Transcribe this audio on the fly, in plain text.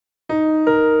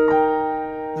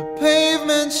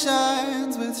pavement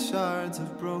shines with shards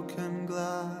of broken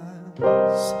glass.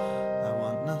 I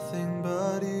want nothing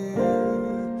but you,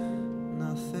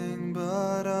 nothing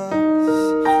but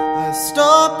us. I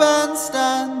stop and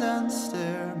stand and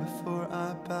stare before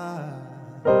I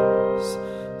pass.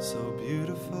 So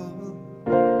beautiful,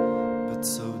 but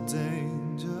so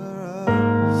dangerous.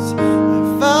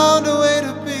 I found a way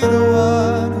to be the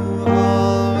one who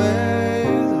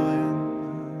always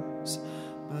wins,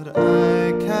 but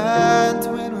I can't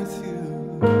win with you.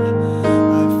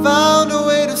 I found a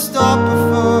way to stop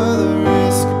before the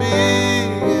risk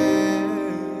begins,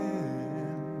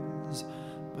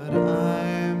 but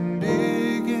I'm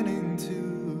beginning to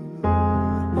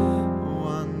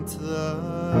want the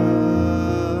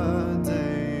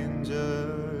danger.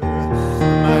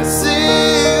 My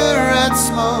cigarette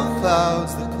smoke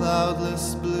clouds the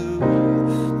cloudless blue.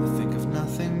 I think of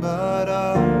nothing but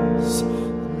us,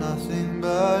 nothing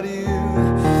but you.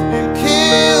 It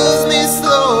kills me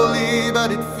slowly,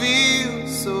 but it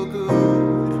feels so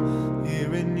good.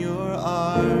 Here in your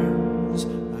arms,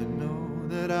 I know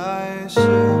that I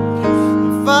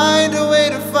should find a way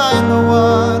to find the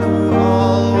one who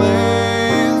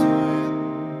always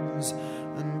wins,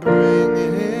 and bring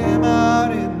him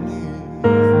out in me,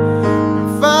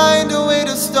 and find a way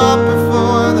to stop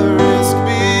before the risk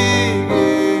begins.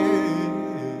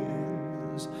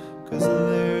 'Cause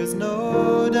there's no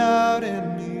doubt in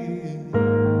me,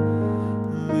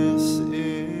 this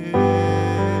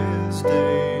is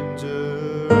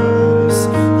dangerous.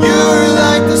 You're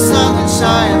like the sun that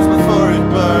shines before it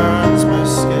burns my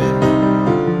skin.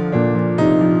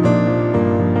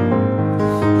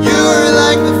 You're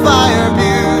like the fire,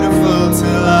 beautiful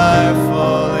till I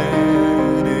fall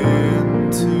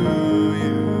into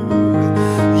you.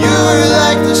 You're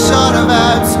like the shot of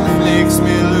absinthe, makes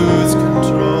me lose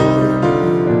control.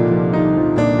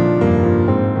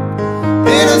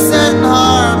 Innocent and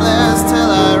harmless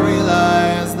till I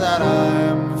realize that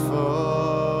I'm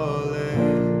falling.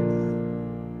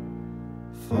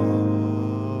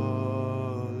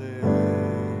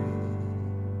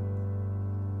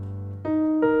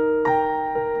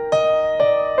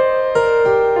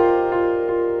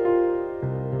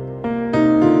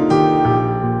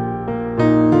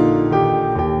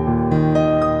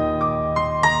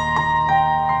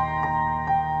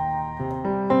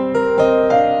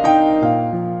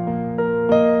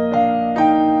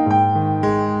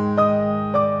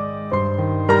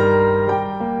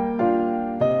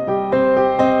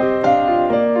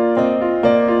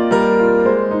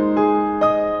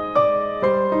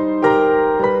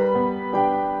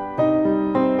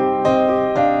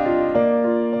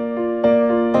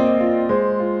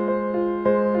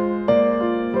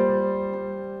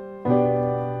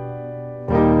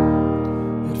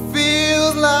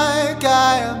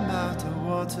 I am at a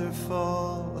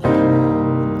waterfall.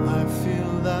 I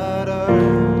feel that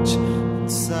urge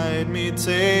inside me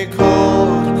take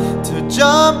hold. To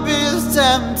jump is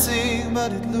tempting,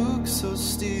 but it looks so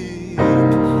steep.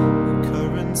 The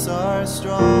currents are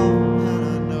strong, and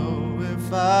I know if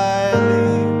I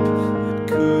leap, it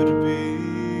could be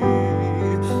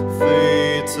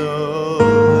fatal.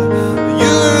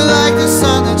 You're like the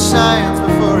sun that shines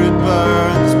before it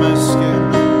burns my skin.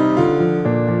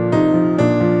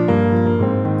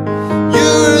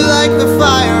 Like the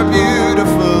fire,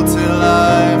 beautiful till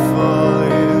I fall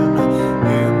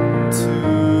into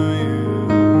you.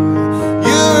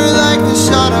 You're like the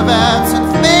shot of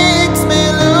absinthe, makes me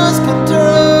lose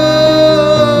control.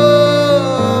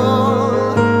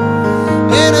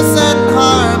 Innocent and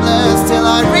harmless till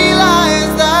I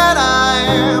realize that I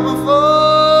am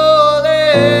falling.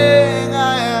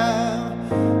 I am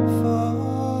falling.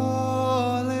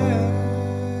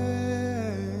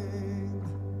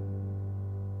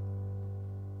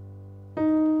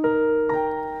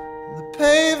 The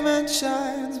pavement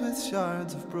shines with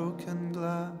shards of broken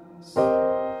glass.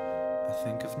 I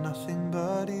think of nothing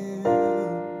but you,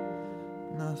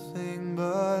 nothing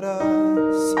but us.